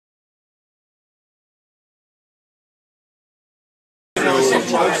nice and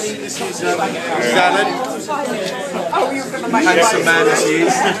close. This is Alan. Handsome man as he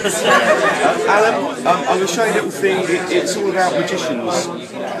is. Alan, I'm going to show you a little thing. It's all about magicians.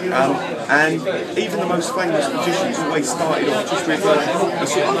 And even the most famous magicians always started off just with a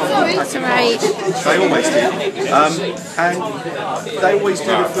sort of packet. They always did. And they always do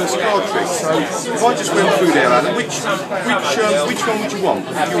the first card trick. So if I just went through there, Alan, which one would you want?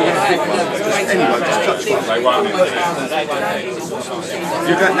 If you were going to pick one, just anyway, just touch one.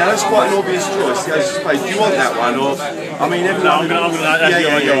 Now that's quite an obvious choice. The Ace of Spades. Do you want that one, or I mean, everyone? No, I'm going to.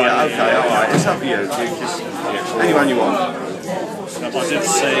 Yeah. Okay, all right. It's up to you. Just anyone you want. I did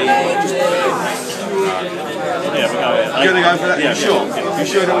say. Yeah, we're going to go for that? Yeah, you sure? You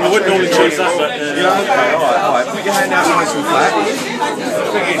sure? I wouldn't normally choose that, but... Yeah, okay, alright. Put your hand out nice and flat.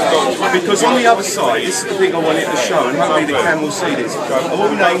 Because on the other side, this is the thing I wanted to show, and hopefully the camera will see this, are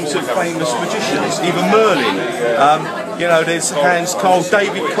all names of famous magicians, even Merlin. You know, there's Hans Cole,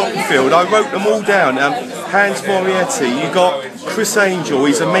 David Copperfield, I wrote them all down. Hans Moriarty, you got Chris Angel,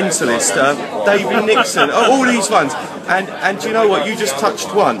 he's a mentalist, David Nixon, all these ones. And do you know what, you just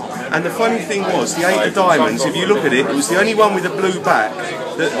touched one. And the funny thing was, the Eight of Diamonds, if you look at it, it was the only one with a blue back,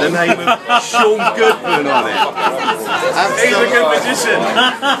 the name of Sean Goodman on it. He's a good magician.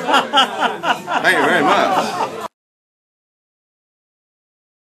 Thank you very much.